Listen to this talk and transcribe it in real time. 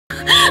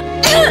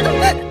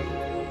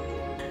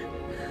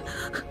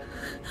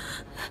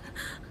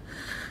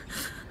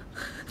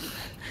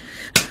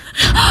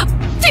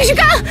继续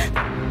干！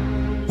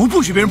我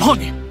不许别人碰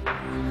你。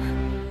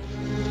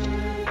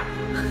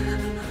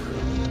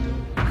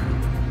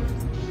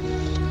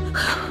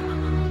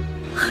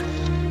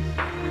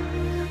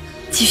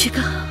继续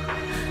干！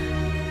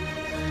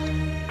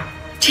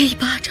这一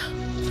巴掌，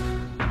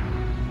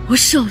我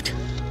受着。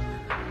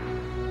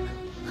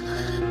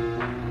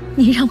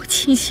你让我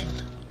清醒了，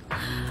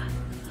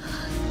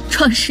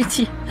创世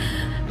纪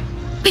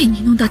被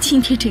你弄到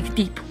今天这个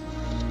地步，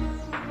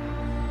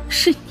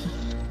是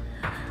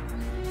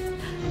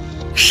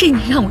你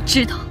让我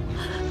知道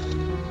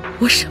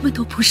我什么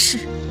都不是，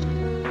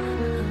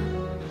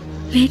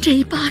连这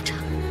一巴掌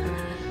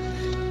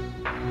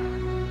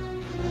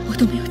我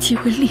都没有机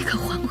会立刻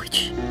还回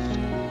去。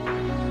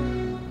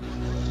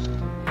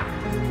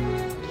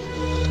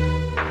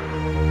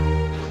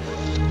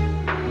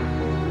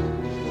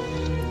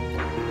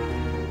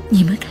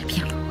你们改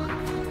变了我。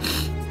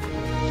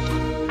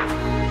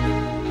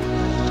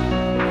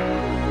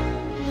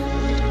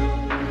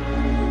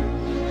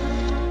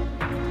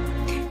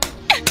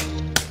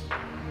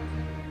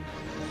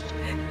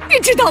你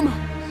知道吗？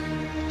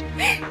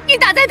你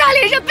打在他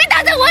脸上比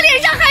打在我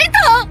脸上还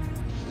疼。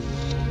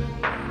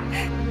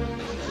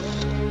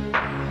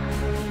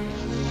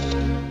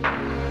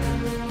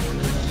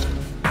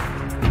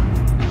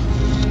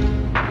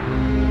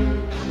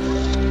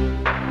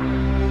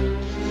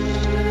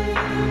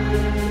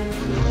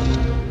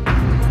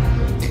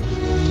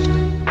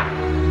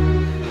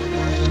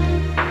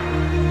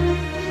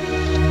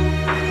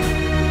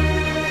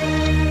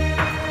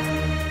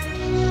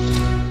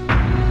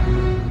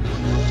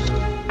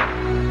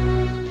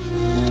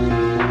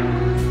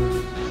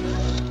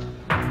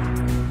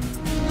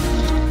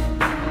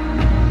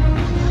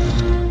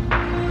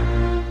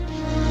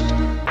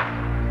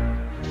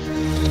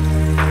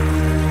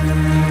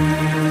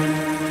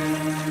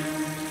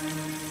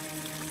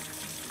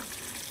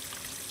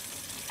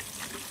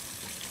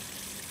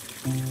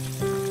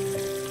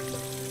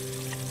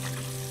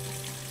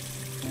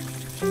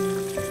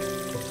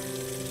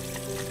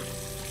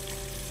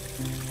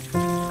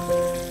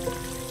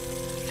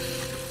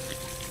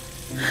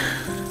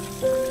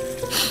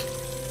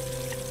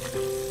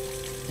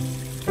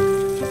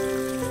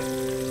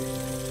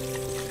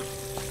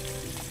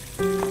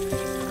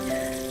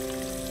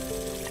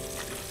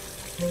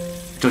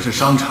这是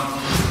商场，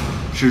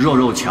是弱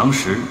肉强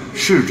食、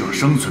适者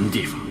生存的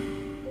地方，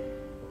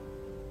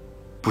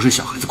不是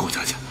小孩子过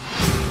家家。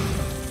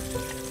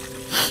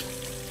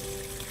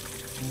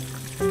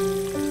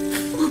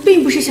我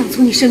并不是想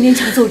从你身边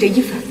抢走任一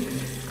凡，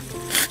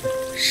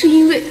是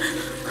因为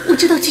我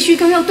知道继续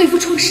刚要对付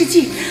创世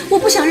纪，我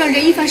不想让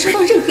任一凡受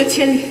到任何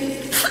牵连，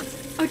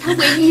而他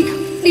唯一的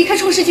离开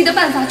创世纪的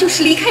办法就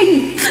是离开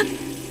你。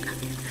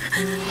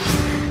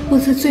我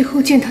在最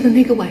后见他的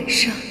那个晚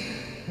上，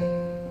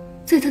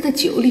在他的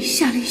酒里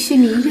下了一些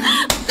迷药。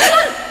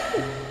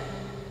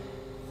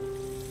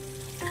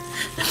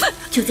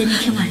就在那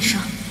天晚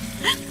上，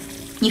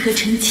你和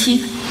陈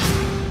七，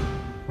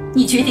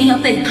你决定要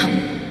背叛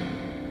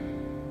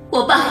我，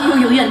我爸又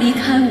永远离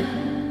开我，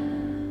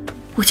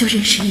我就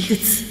认识一个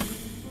字。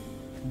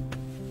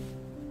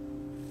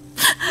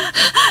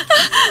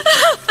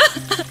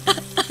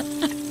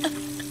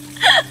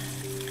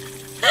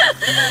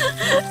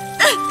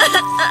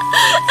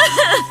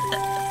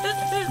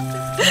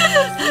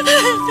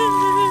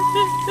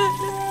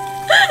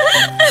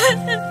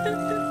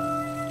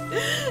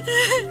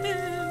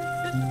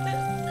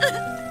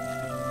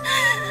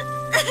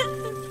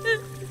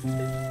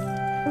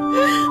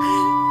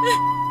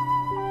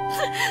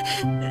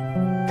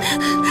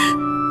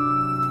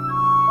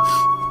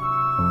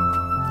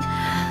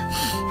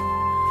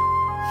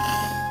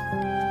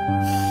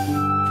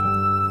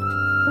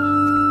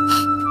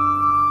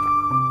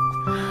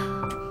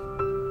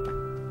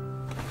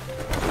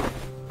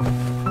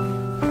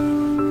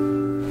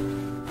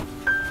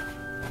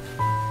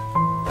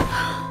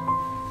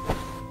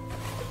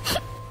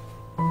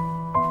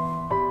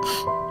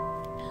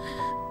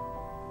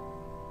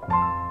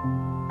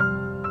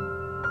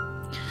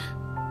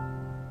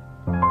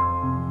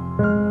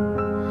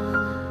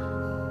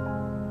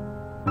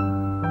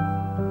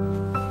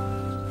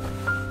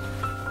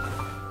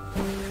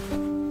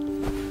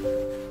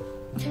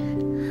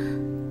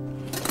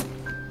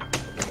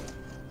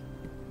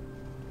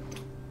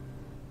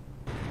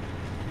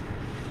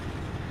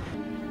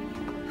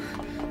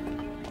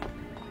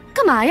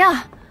干嘛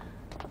呀？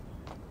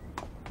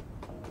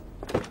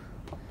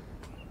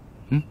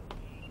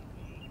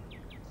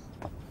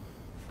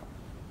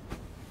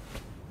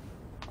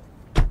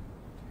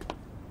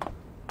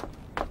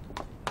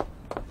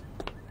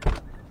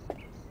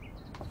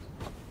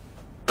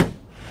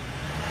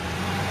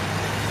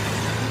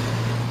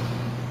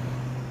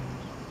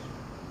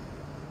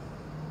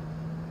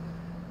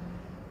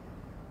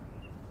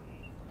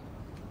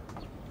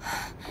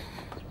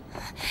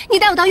你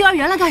带我到幼儿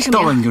园来干什么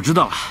呀？到了你就知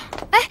道了。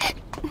哎，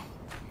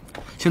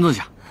先坐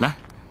下，来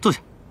坐下。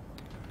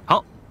好，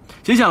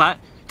接下来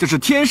就是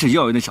天使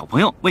幼儿园的小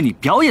朋友为你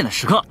表演的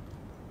时刻。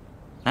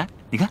来，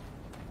你看，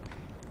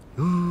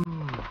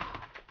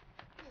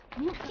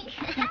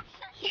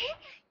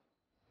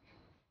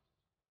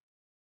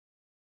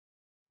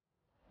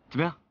怎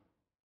么样？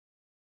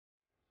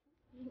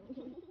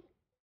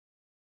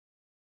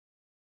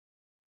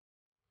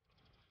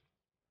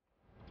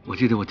我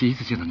记得我第一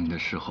次见到你的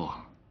时候，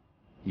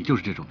你就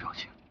是这种表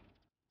情，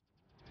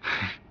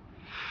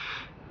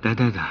呆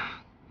呆的，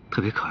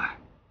特别可爱。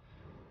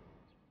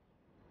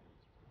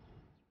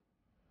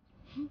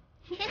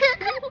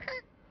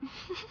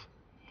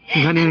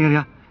你看，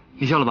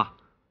你笑了吧？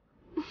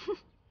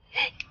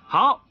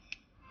好，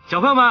小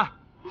朋友们，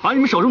把你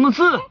们手中的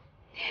字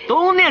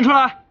都念出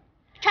来。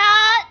陈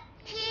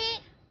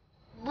七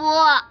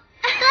波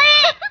对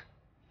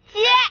姐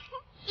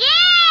耶。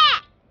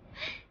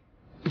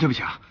对不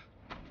起啊，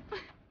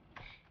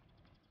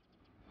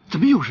怎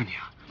么又是你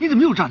啊？你怎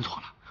么又站错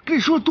了？跟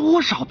你说了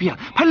多少遍，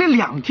排练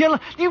2天了，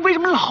你为什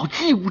么老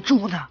记不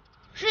住呢？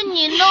是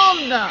你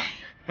弄的。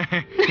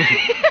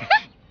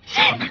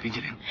下回买冰淇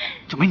淋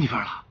就没你份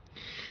了。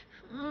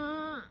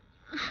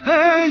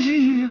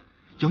行，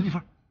有你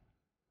份。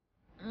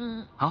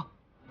好，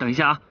等一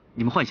下啊，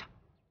你们换一下。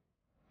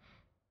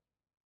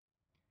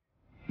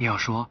你要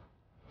说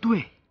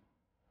对。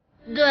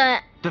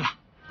对。对了，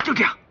就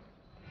这样。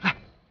来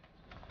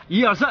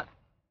，1、2、3。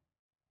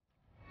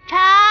陈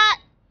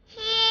七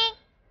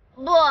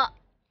波。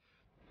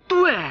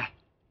对。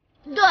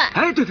对。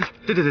哎，对。波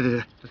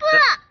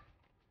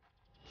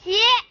姐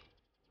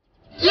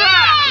耶。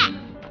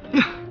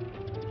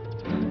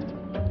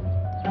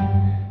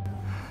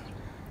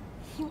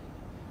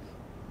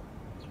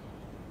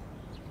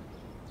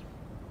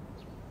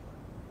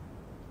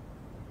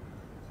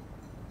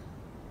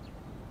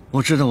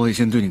我知道我以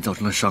前对你造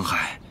成的伤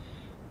害，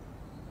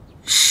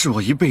是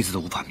我一辈子都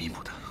无法弥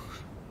补的，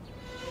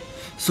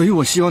所以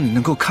我希望你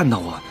能够看到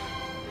我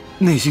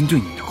内心对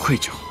你的愧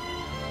疚。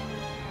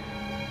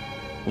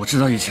我知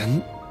道以前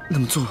那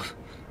么做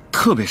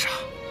特别傻，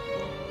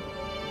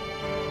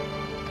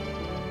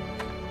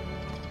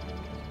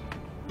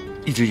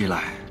一直以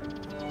来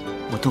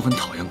我都很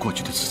讨厌过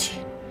去的自己。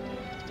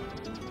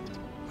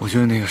我觉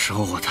得那个时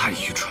候我太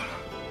愚蠢了。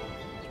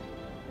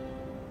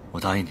我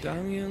答应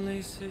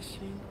你，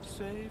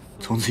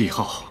从此以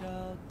后，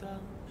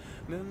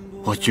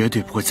我绝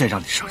对不会再让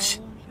你伤心，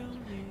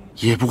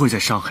也不会再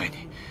伤害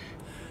你，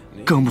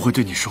更不会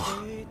对你说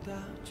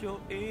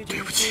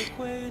对不起。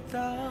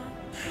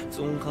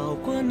总好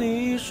过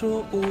你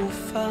说无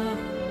法，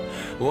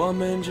我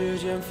们之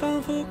间仿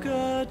佛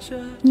隔着。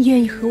你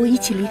愿意和我一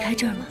起离开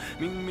这儿吗？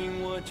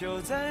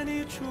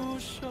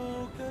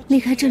离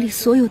开这里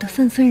所有的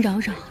纷纷扰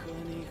扰，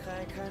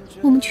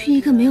我们去一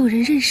个没有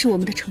人认识我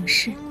们的城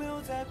市。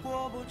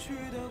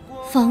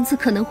房子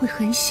可能会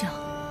很小，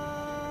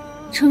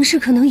城市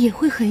可能也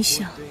会很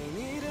小，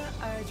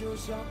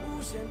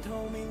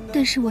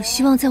但是我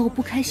希望在我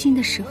不开心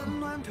的时候，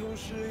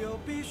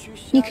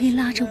你可以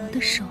拉着我的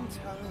手，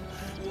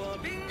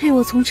陪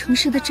我从城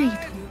市的这一头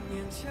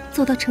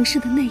走到城市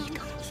的那一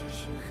头。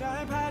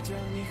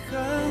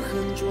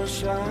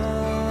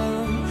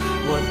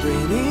我对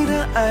你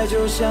的爱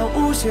就像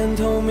无限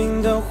透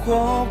明的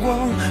火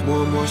光，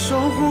默默守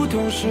护，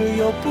同时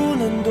又不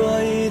能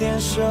多一点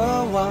奢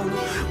望。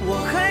我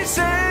还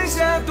剩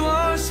下多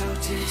少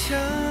坚强，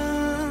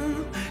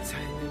才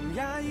能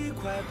压抑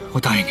快崩溃？我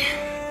答应你，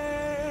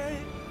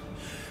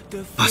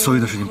把所有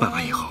的事情办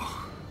完以后，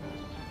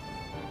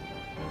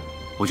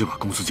我就把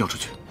公司交出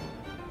去，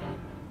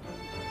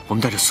我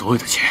们带着所有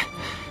的钱，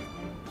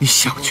你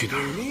想去哪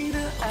儿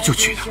就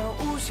去哪儿。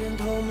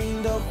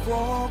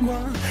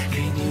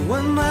给你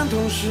温暖，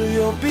同时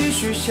又必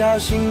须小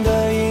心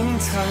的隐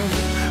藏。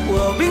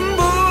我并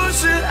不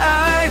是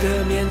爱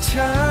的勉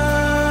强，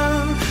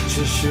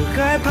只是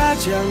害怕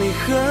将你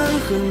狠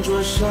狠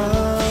灼伤。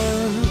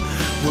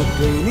我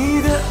对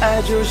你的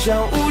爱就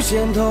像无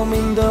限透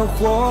明的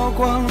火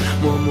光，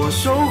默默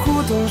守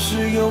护，同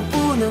时又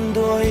不能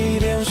多一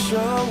点奢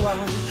望。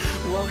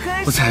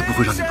我再也不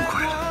会让你不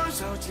快乐，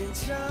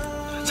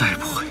再也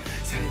不会。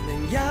才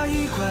能压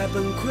抑快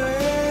崩溃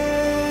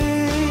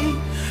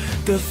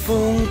的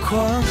疯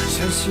狂，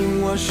相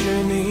信我是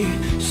你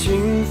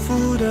幸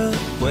福的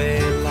未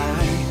来。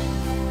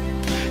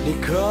你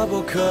可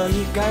不可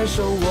以感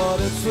受我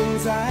的存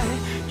在？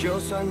就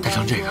算带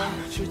上这个，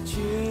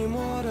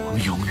我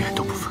们永远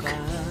都不分开。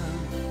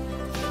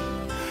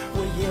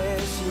我也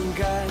心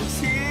甘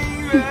情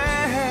愿，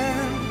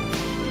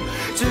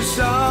至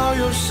少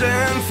有身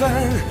份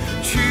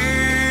去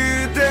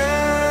等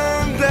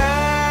待。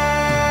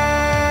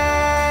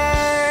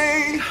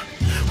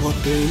我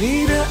对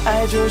你的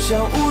爱就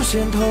像无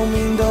限透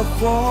明的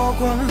火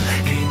光，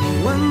给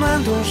你温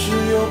暖，同时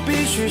又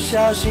必须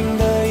小心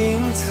的隐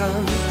藏。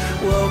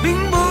我并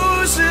不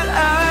是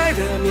爱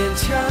的勉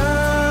强，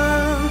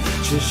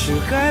只是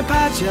害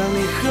怕将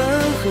你狠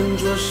狠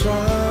灼伤。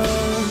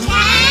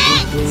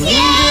对你的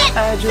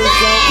爱就像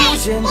无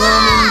限透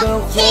明的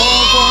火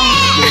光，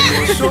默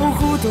默守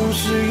护，同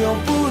时又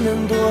不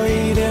能多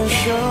一点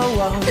奢望。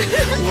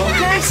我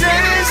还剩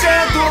下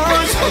多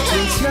少坚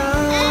强，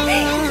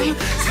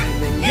才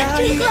能压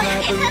抑它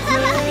崩溃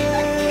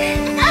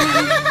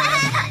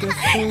的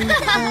疯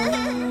狂？